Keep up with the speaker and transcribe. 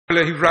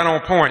He's right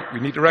on point. We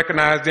need to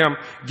recognize them,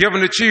 give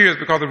them the cheers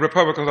because the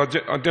Republicans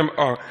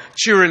are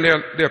cheering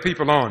their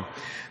people on.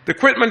 The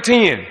Quitman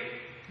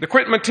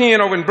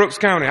 10 over in Brooks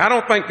County, I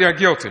don't think they're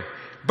guilty.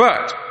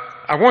 But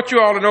I want you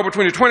all to know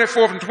between the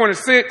 24th and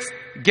 26th,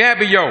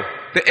 Gabio,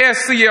 the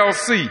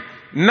SCLC,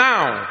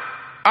 now,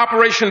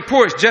 Operation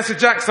Push, Jesse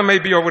Jackson may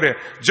be over there,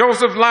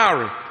 Joseph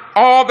Lowry,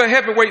 all the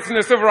heavyweights in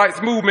the civil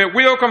rights movement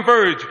will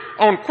converge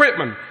on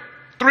Quitman.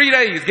 3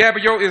 days,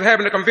 Gabio is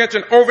having a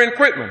convention over in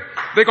Quitman.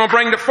 They're going to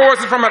bring the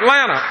forces from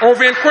Atlanta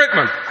over in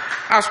Quitman.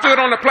 I stood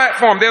on the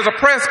platform. There's a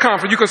press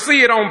conference. You can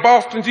see it on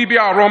Boston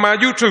GBR on my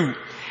YouTube.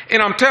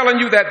 And I'm telling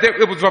you that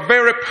it was a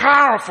very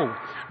powerful,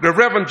 the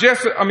Reverend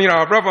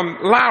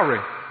Lowry,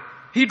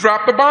 he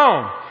dropped the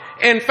bomb.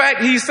 In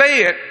fact, he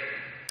said,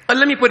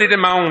 let me put it in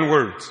my own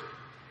words.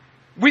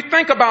 We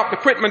think about the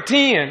Quitman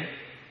 10,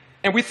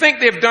 and we think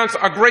they've done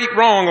a great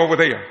wrong over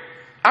there.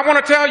 I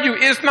want to tell you,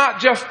 it's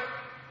not just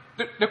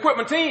the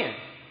Quitman 10.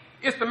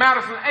 It's the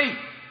Madison 8.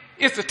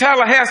 It's the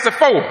Tallahassee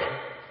 4.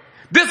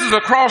 This is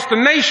across the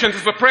nation to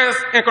suppress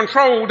and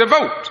control the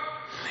vote.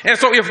 And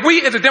so if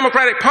we as a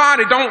Democratic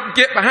Party don't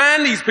get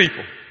behind these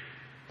people,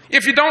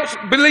 if you don't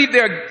believe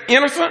they're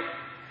innocent,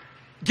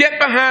 get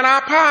behind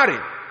our party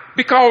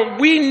because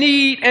we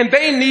need and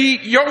they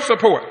need your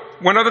support.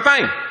 One other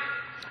thing.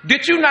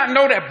 Did you not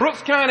know that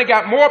Brooks County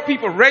got more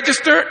people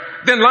registered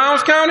than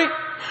Lowndes County?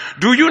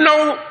 Do you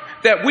know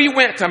that we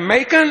went to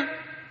Macon?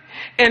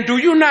 And do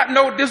you not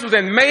know this was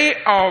in May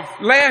of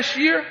last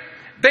year?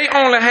 They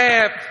only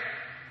have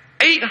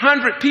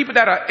 800 people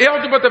that are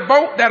eligible to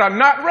vote that are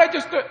not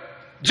registered.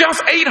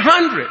 Just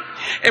 800.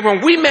 And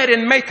when we met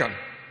in Macon,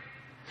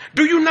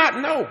 do you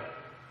not know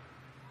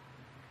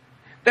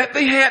that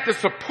they had the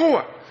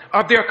support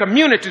of their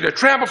community to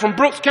travel from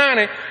Brooks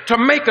County to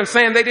Macon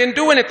saying they didn't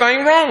do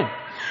anything wrong?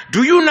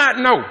 Do you not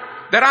know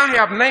that I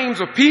have names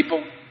of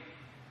people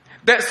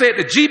that said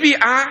the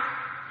GBI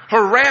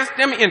harassed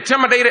them,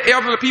 intimidated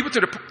elderly people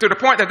to the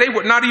point that they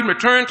would not even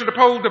return to the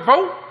polls to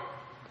vote?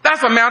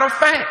 That's a matter of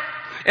fact.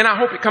 And I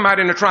hope it come out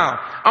in the trial.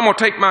 I'm going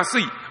to take my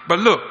seat. But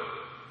look,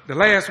 the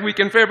last week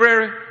in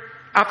February,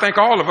 I think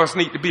all of us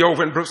need to be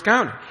over in Brooks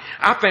County.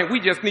 I think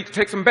we just need to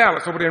take some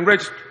ballots over there and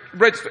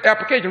register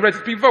application,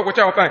 register people vote. What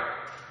y'all think?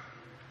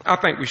 I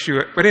think we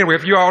should. But anyway,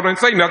 if you all didn't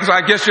say nothing, so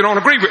I guess you don't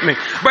agree with me.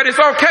 But it's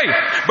okay.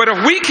 But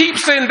if we keep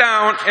sitting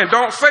down and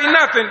don't say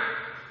nothing,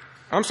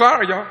 I'm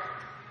sorry, y'all.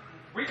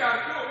 We got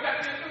to do it. We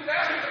got to do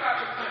that about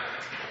this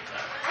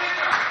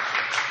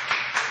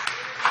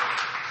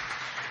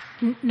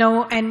thing.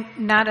 No, and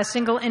not a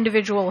single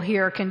individual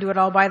here can do it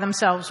all by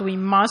themselves. We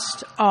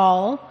must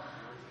all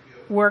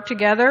work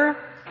together,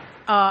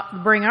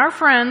 bring our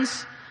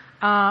friends.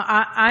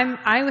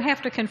 I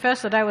have to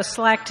confess that I was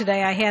slack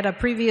today. I had a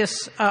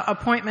previous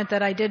appointment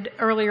that I did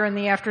earlier in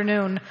the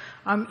afternoon.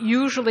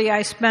 Usually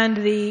I spend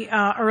the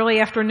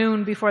early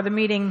afternoon before the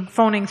meeting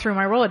phoning through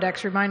my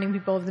Rolodex, reminding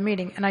people of the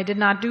meeting, and I did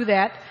not do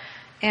that.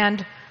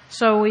 And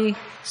so we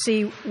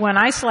see when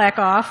I slack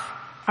off,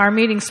 our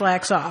meeting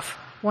slacks off.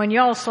 When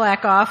y'all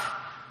slack off,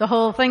 the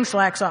whole thing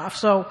slacks off.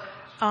 So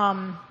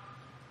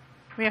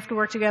we have to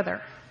work together.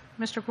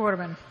 Mr.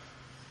 Quarterman.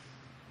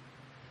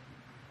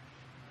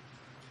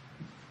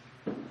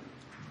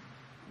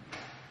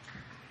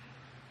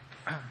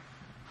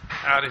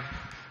 Howdy.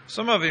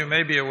 Some of you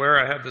may be aware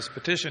I have this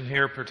petition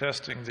here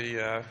protesting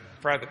the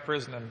private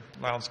prison in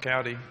Lowndes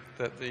County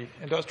that the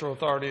Industrial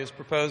Authority is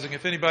proposing.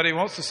 If anybody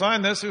wants to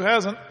sign this who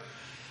hasn't,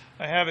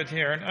 I have it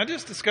here. And I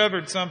just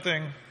discovered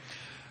something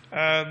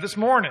this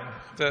morning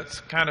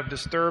that's kind of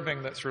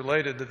disturbing that's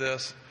related to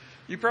this.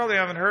 You probably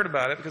haven't heard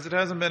about it because it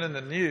hasn't been in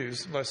the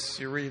news unless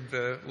you read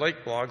the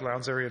Lake blog,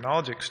 Lowndes Area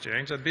Knowledge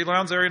Exchange. That'd be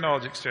Lowndes Area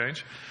Knowledge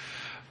Exchange.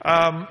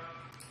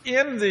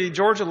 In the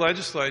Georgia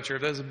legislature,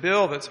 there's a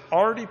bill that's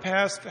already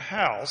passed the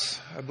House.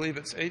 I believe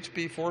it's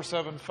HB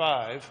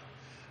 475.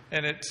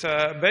 And it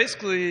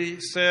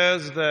basically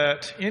says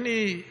that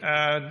any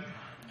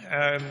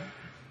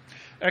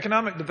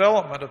economic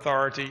development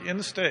authority in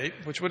the state,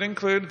 which would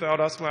include the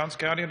Valdosta-Lowndes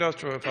County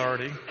Industrial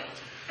Authority,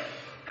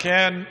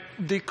 can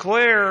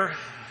declare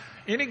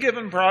any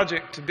given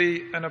project to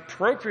be an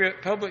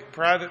appropriate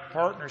public-private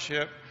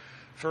partnership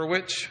for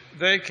which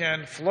they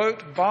can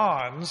float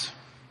bonds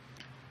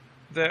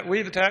that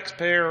we, the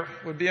taxpayer,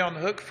 would be on the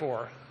hook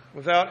for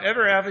without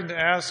ever having to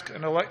ask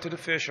an elected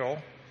official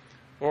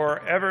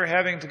or ever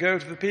having to go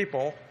to the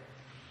people.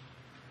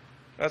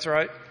 That's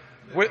right.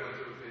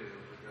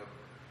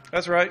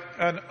 That's right.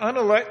 An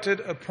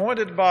unelected,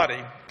 appointed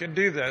body can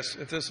do this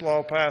if this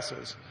law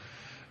passes.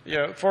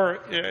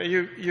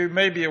 You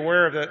may be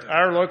aware that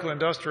our local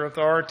industrial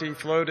authority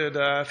floated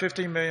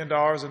 $15 million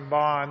in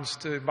bonds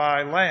to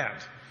buy land,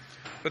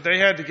 but they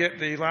had to get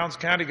the Lowndes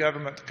County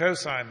government to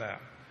co-sign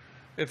that.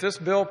 If this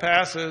bill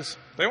passes,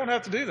 they won't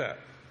have to do that.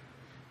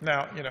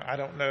 Now, I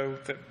don't know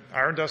that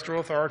our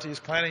industrial authority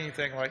is planning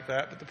anything like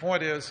that, but the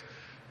point is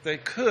they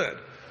could.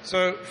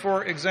 So,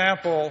 for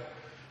example,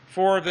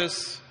 for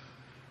this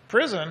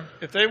prison,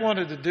 if they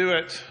wanted to do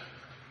it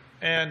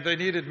and they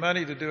needed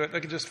money to do it, they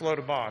could just float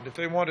a bond. If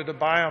they wanted a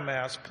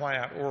biomass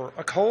plant or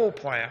a coal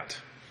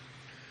plant,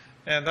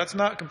 And that's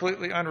not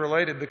completely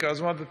unrelated,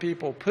 because one of the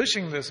people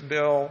pushing this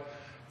bill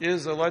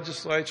is a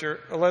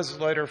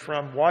legislator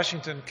from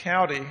Washington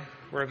County,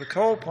 where the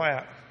coal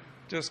plant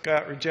just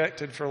got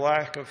rejected for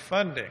lack of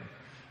funding.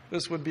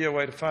 This would be a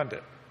way to fund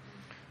it.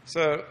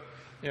 So,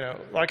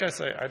 like I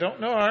say, I don't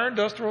know our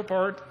industrial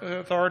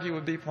authority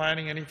would be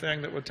planning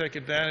anything that would take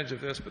advantage of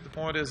this, but the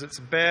point is it's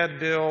a bad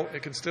bill.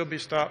 It can still be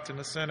stopped in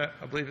the Senate.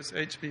 I believe it's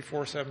HB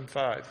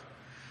 475.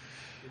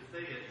 If they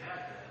had had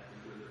that,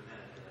 we would have had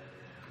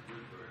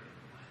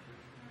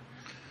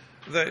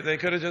that in They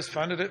could have just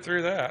funded it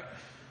through that.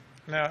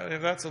 Now,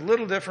 that's a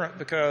little different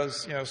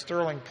because,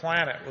 Sterling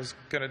Planet was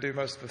going to do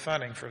most of the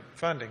funding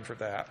for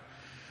that.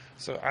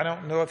 So I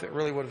don't know if it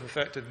really would have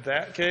affected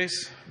that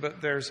case,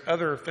 but there's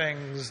other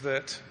things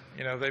that,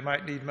 they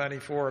might need money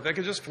for. They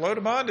could just float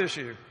a bond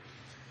issue.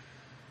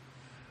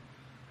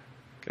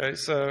 Okay,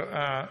 so,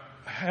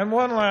 and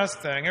one last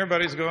thing.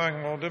 Everybody's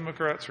going, well,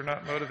 Democrats are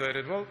not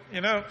motivated. Well,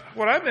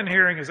 what I've been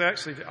hearing is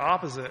actually the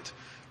opposite.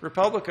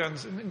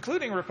 Republicans,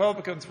 including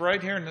Republicans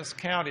right here in this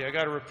county, I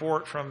got a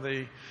report from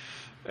a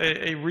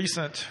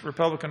recent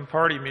Republican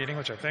Party meeting,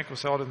 which I think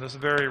was held in this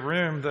very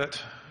room,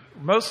 that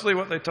mostly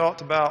what they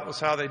talked about was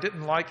how they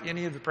didn't like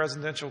any of the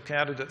presidential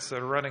candidates that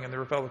are running in the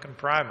Republican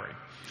primary.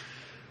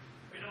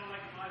 We don't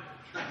like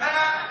either.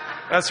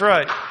 That's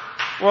right.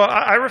 Well,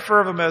 I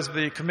refer to them as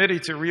the Committee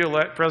to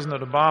Re-elect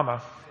President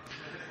Obama.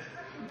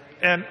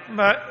 And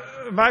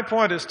my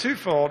point is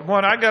twofold.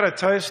 One, I got a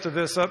taste of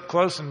this up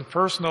close and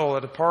personal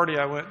at a party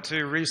I went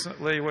to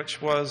recently,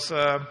 which was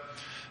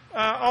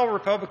all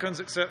Republicans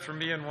except for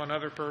me and one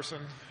other person,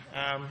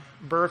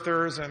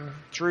 birthers and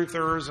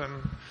truthers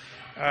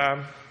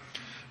and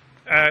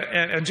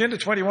Agenda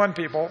 21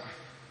 people.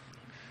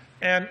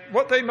 And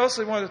what they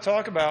mostly wanted to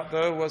talk about,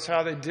 though, was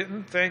how they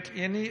didn't think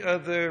any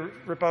of the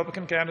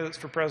Republican candidates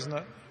for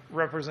president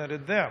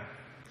represented them.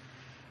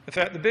 In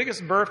fact, the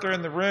biggest birther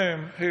in the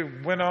room, who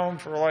went on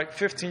for like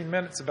 15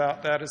 minutes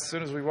about that as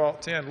soon as we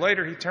walked in,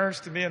 later he turns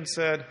to me and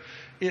said,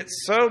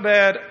 "It's so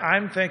bad,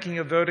 I'm thinking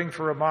of voting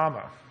for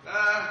Obama."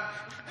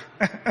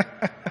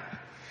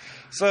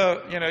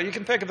 So, you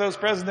can think of those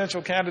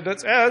presidential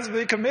candidates as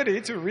the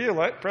committee to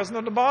re-elect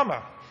President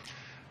Obama.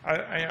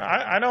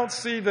 I don't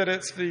see that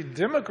it's the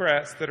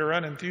Democrats that are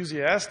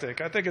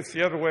unenthusiastic. I think it's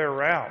the other way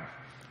around.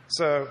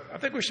 So I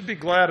think we should be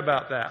glad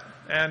about that.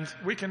 And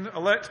we can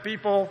elect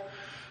people.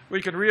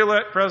 We can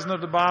re-elect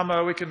President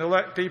Obama. We can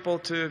elect people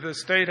to the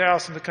State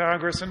House and the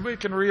Congress. And we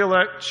can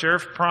re-elect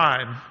Sheriff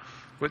Prine,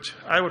 which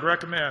I would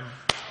recommend.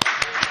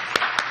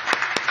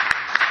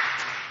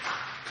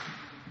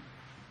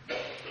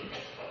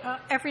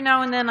 Every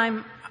now and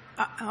then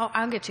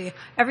I'll get to you.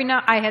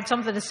 I had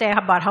something to say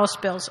about House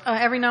bills.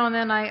 Every now and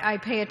then I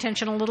pay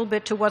attention a little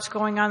bit to what's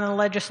going on in the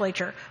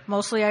legislature.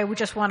 Mostly I would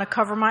just want to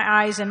cover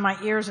my eyes and my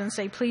ears and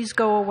say, please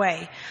go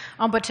away.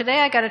 But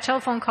today I got a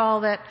telephone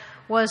call that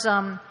was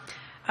an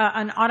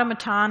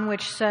automaton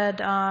which said,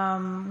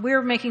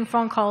 we're making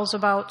phone calls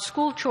about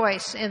school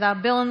choice, and a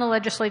bill in the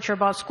legislature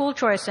about school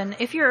choice. And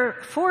if you're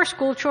for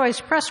school choice,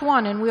 press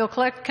 1 and we'll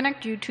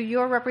connect you to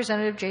your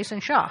representative,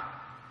 Jason Shaw.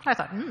 I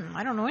thought,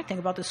 I don't know anything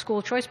about the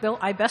school choice bill.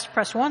 I best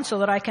press 1 so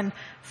that I can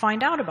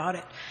find out about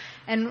it.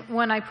 And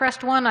when I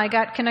pressed 1, I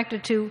got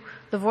connected to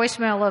the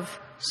voicemail of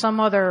some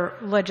other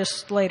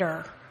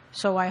legislator.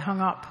 So I hung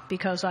up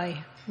because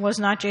I was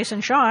not Jason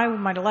Shaw. I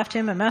might have left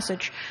him a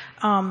message.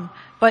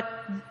 But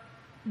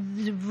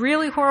the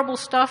really horrible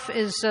stuff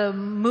is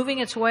moving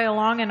its way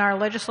along in our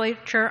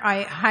legislature.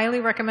 I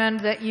highly recommend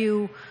that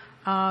you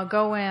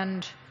go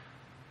and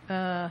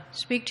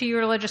speak to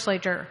your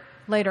legislator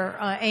later.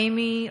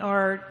 Amy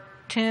or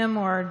Tim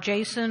or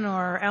Jason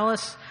or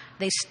Ellis,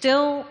 they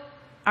still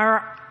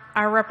are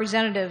our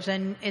representatives,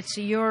 and it's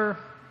your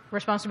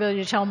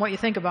responsibility to tell them what you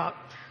think about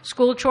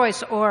school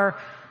choice or,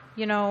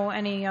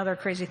 any other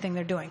crazy thing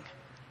they're doing.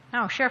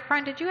 Now, Sheriff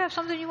Prine, did you have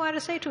something you wanted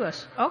to say to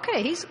us?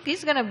 Okay,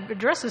 he's going to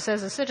address us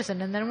as a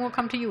citizen, and then we'll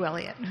come to you,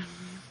 Elliot.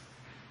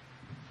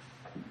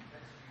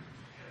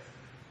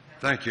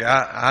 Thank you.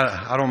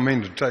 I don't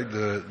mean to take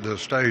the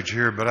stage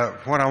here,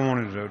 but what I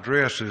wanted to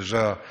address is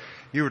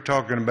you were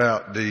talking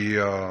about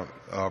the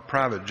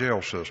private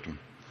jail system.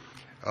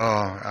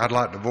 I'd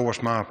like to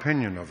voice my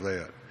opinion of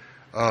that.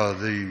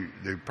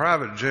 The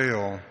private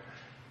jail,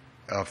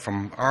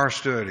 from our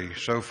study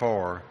so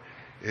far,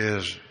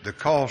 is the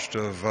cost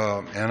of,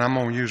 and I'm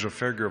going to use a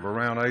figure of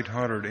around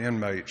 800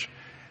 inmates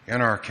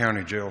in our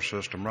county jail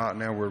system. Right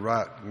now,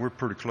 we're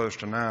pretty close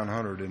to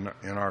 900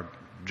 in our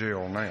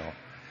jail now.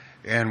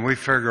 And we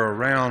figure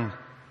around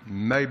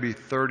maybe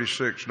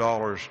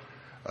 $36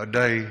 a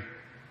day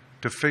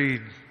to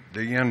feed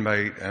the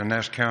inmate, and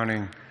that's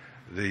counting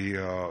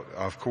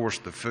of course,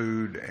 the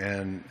food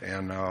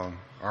and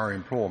our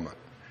employment.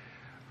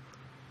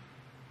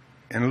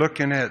 In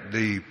looking at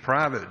the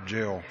private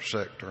jail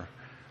sector,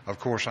 of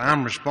course,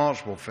 I'm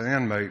responsible for the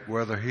inmate,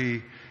 whether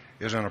he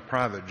is in a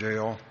private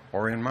jail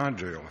or in my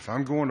jail. If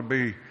I'm going to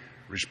be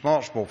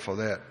responsible for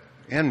that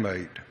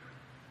inmate,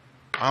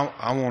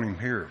 I want him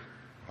here.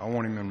 I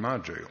want him in my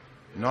jail,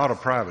 not a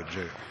private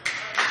jail.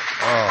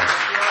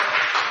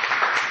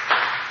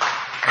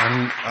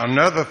 And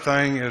another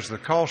thing is the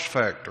cost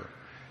factor.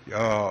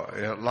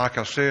 Like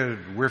I said,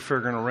 we're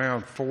figuring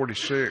around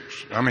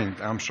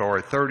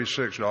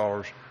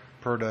 $36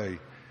 per day.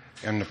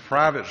 In the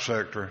private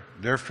sector,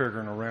 they're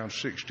figuring around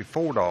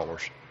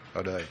 $64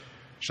 a day.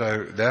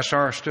 So that's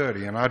our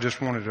study, and I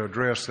just wanted to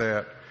address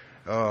that.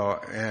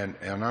 And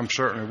I'm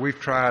certainly, we've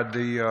tried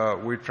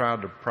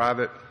the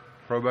private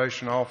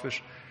probation office,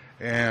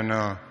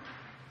 and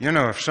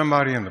if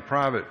somebody in the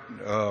private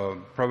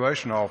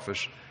probation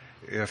office,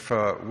 if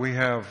we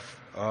have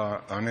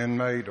an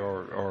inmate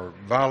or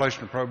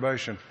violation of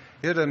probation,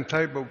 it doesn't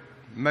take but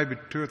maybe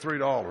 $2 or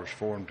 $3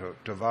 for them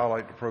to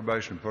violate the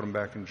probation and put them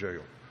back in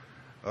jail,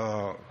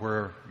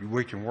 where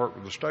we can work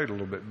with the state a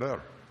little bit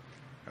better.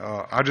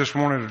 I just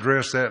wanted to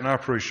address that, and I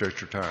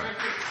appreciate your time.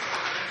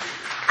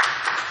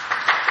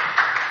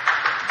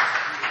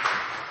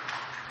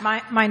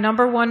 My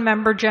number one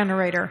member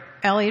generator,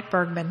 Elliot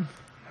Bergman.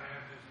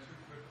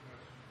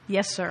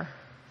 Yes, sir.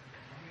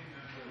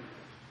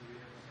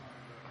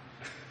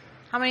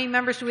 How many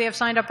members do we have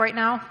signed up right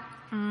now?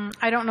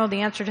 I don't know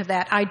the answer to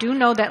that. I do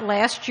know that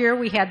last year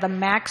we had the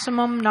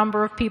maximum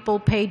number of people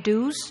pay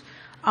dues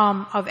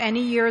of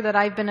any year that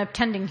I've been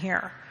attending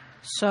here.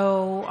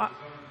 So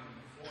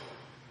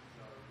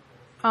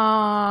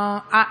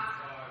I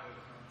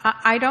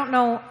don't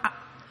know.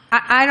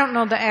 I don't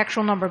know the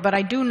actual number, but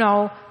I do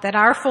know that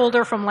our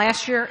folder from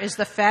last year is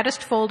the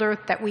fattest folder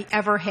that we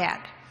ever had.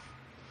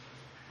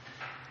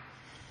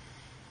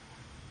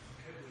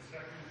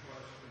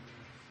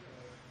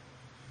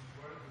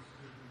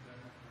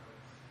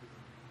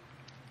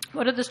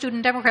 What are the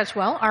student Democrats?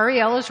 Well,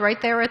 Ariel is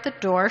right there at the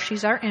door.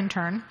 She's our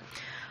intern.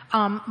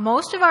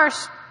 Most of our...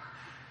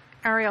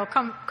 Ariel,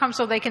 come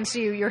so they can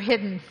see you. You're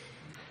hidden.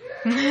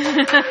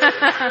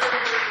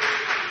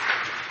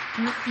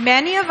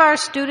 Many of our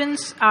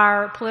students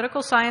are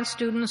political science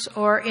students,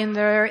 or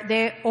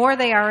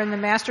they are in the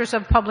Masters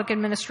of Public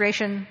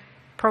Administration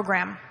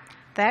program.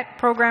 That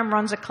program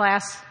runs a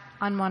class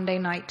on Monday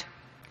night.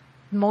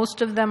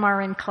 Most of them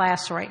are in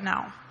class right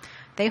now.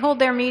 They hold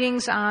their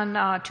meetings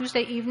on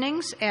Tuesday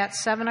evenings at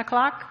 7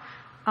 o'clock.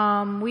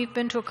 We've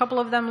been to a couple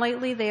of them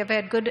lately. They have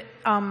had good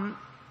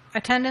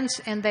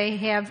attendance, and they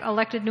have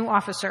elected new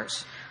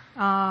officers.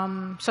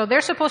 So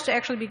they're supposed to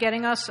actually be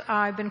getting us.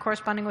 I've been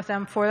corresponding with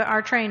them for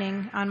our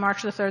training. On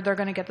March the 3rd, they're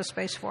going to get the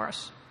space for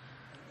us.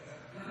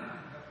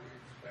 Have we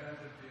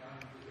expanded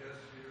beyond the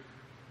SU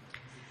to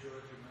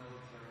Georgia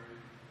military?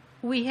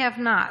 We have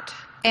not.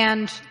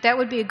 And that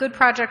would be a good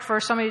project for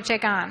somebody to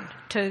take on,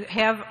 to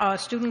have a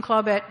student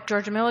club at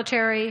Georgia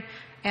Military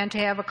and to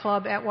have a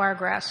club at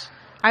Wiregrass.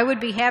 I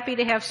would be happy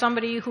to have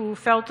somebody who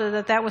felt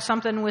that was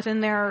something within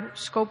their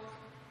scope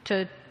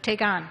to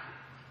take on.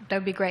 That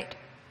would be great.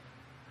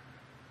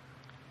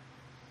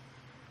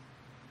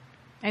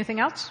 Anything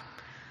else?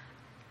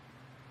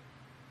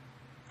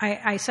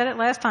 I said it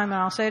last time,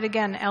 and I'll say it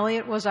again.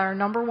 Elliot was our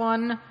number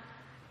one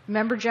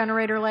member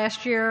generator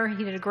last year.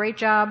 He did a great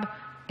job.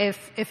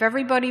 If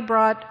everybody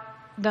brought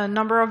the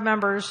number of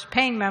members,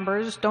 paying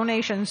members,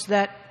 donations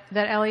that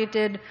Elliot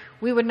did,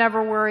 we would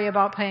never worry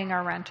about paying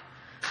our rent.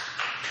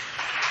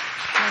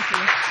 Thank you.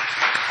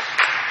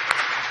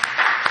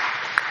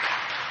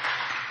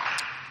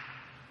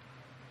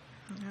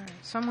 All right.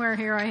 Somewhere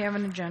here I have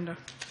an agenda.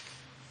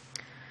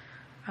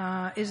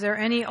 Is there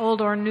any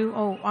old or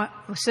new?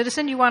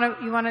 Citizen, you want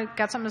to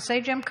got something to say,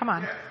 Jim? Come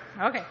on.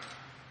 Okay.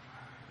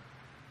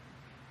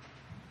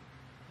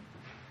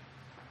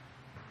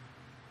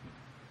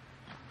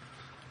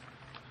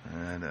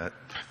 And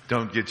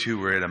don't get too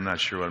worried. I'm not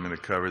sure what I'm going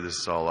to cover. This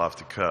is all off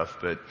the cuff,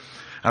 but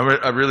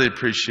I really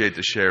appreciate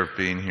the sheriff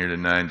being here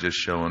tonight and just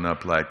showing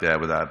up like that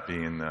without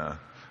being. I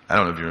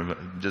don't know if you're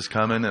just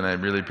coming, and I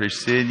really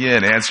appreciate you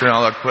and answering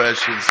all our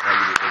questions. I'll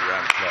give you a big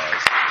round of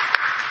applause.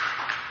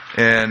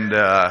 And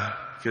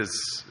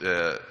because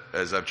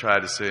as I've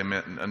tried to say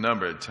a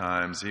number of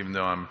times, even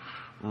though I'm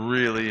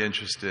really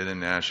interested in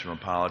national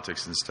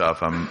politics and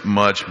stuff, I'm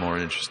much more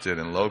interested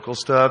in local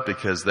stuff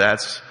because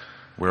that's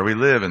where we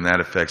live, and that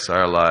affects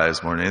our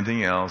lives more than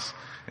anything else.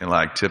 And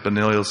like Tip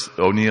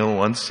O'Neill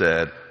once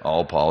said,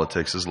 all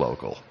politics is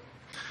local.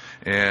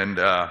 And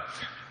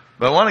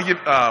but I want to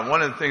give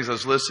one of the things I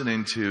was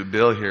listening to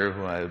Bill here,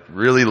 who I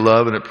really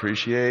love and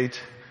appreciate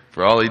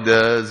for all he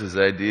does, his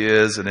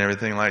ideas and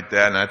everything like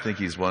that. And I think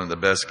he's one of the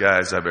best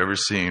guys I've ever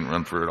seen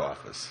run for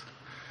office.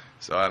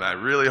 So, and I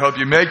really hope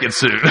you make it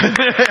soon.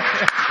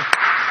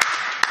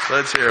 So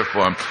let's hear it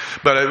for him.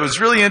 But I was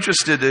really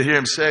interested to hear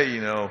him say,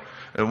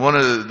 and one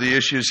of the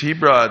issues he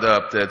brought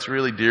up that's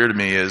really dear to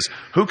me is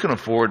who can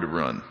afford to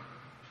run?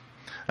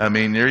 I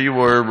mean, there you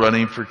were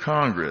running for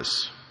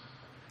Congress,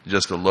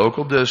 just a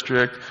local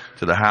district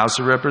to the House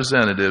of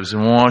Representatives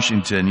in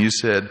Washington. You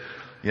said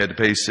you had to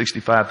pay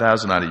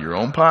 $65,000 out of your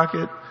own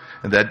pocket,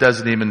 and that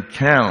doesn't even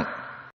count